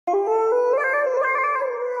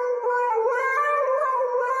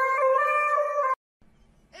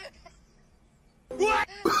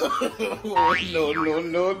Oh, no, no,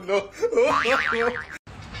 no, no.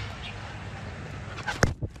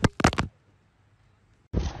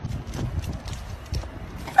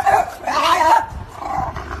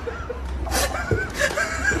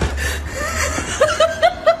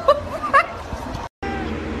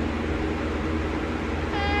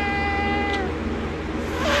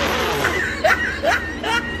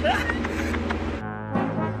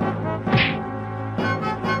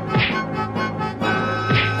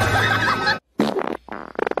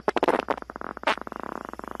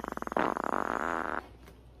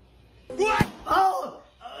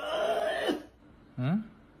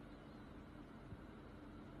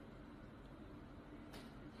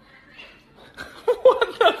 What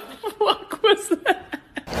the fuck was that?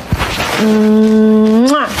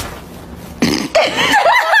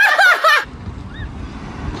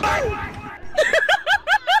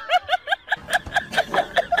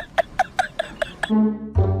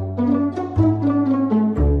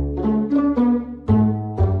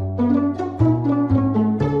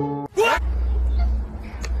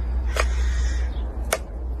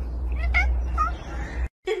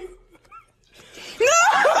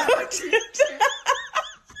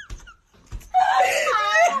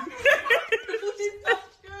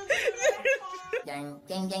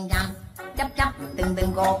 Chàng chàng chàng chắp chắp từng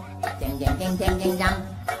từng cô chàng chàng chàng chàng chàng chàng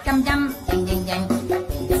chăm chăm chàng chàng chàng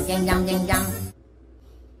chàng chàng chàng chàng chàng.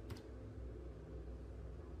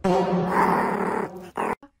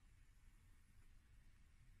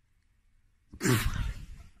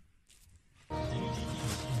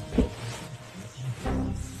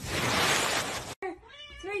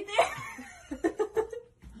 It's right there.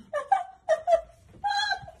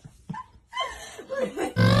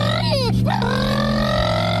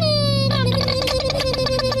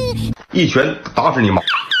 一拳打死你妈！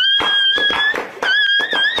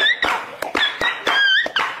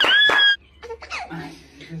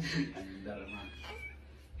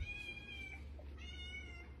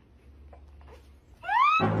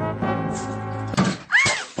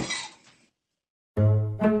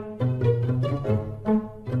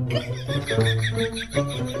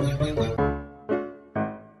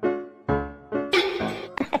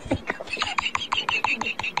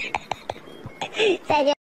再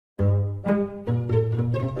见。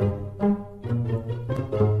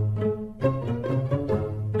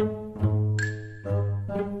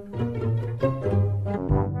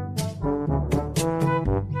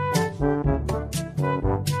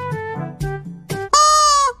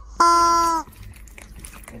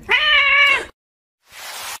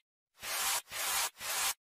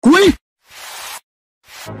滚！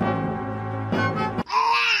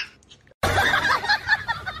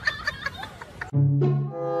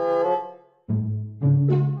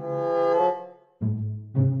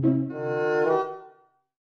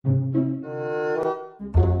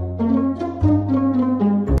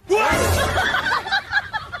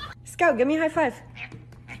 Scout, give me a high five.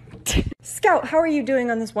 Scout, how are you doing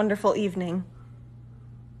on this wonderful evening?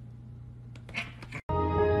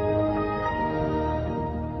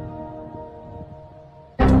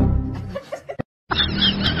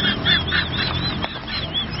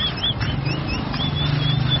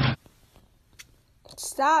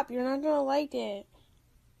 Stop, you're not gonna like it.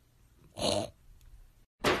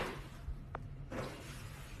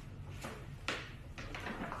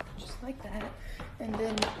 Just like that. And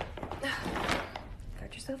then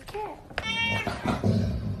got yourself a cat.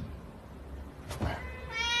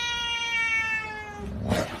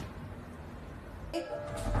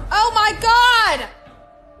 Oh my god!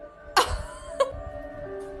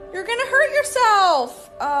 You're gonna hurt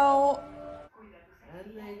yourself! Oh.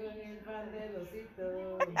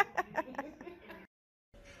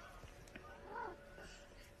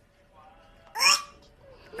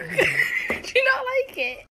 Do you not like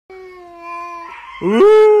it?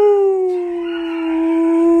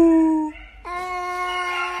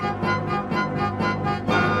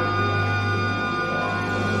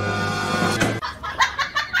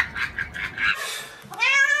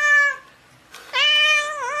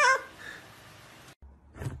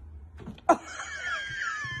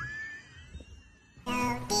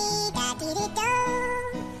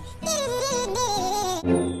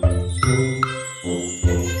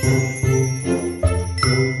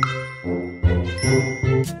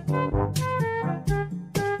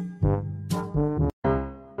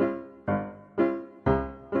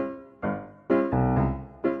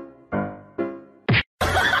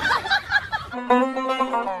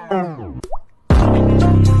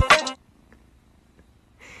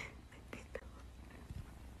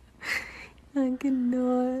 I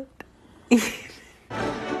cannot.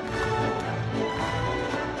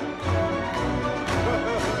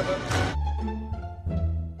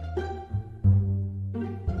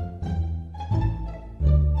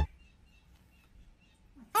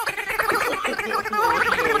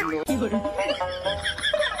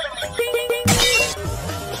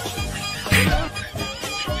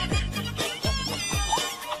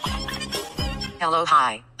 Hello,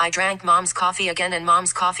 hi. I drank mom's coffee again, and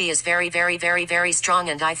mom's coffee is very, very, very, very strong,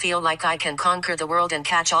 and I feel like I can conquer the world and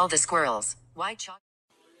catch all the squirrels. White chocolate.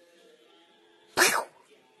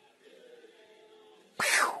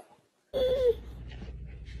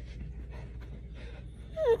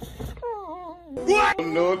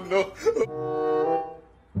 No, no.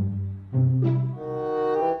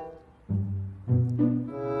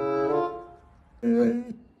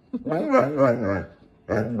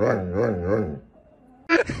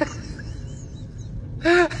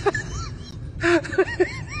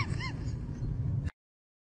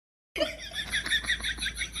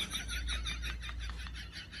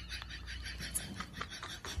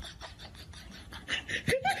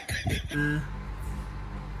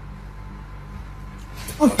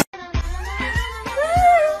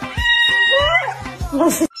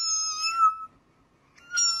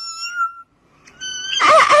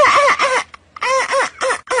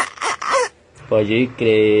 Pode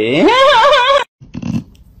crer.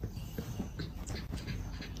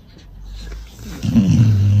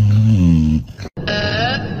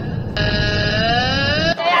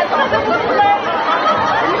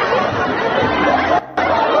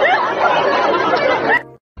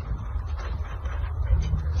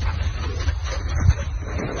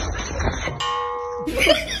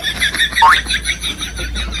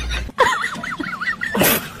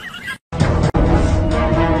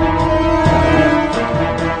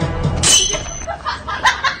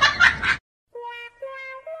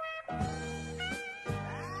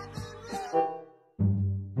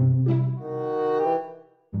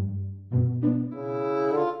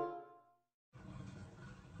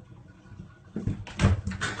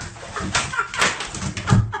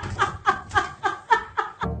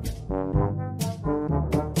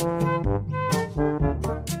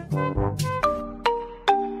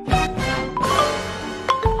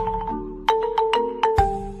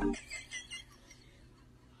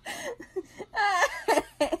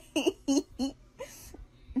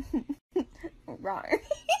 Right.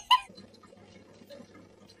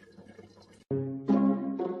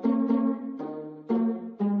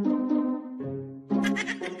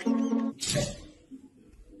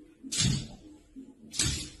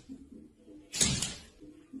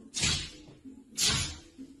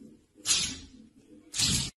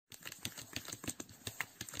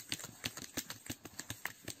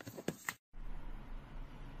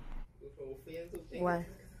 What?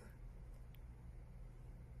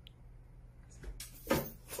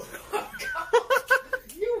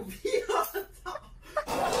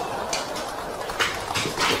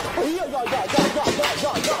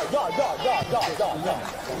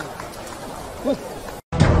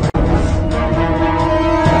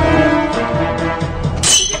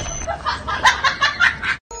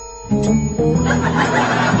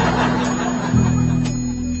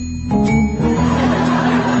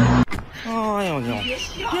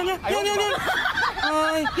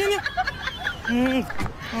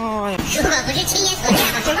如果不是亲眼所见，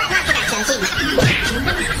我是万万不敢相信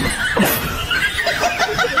的。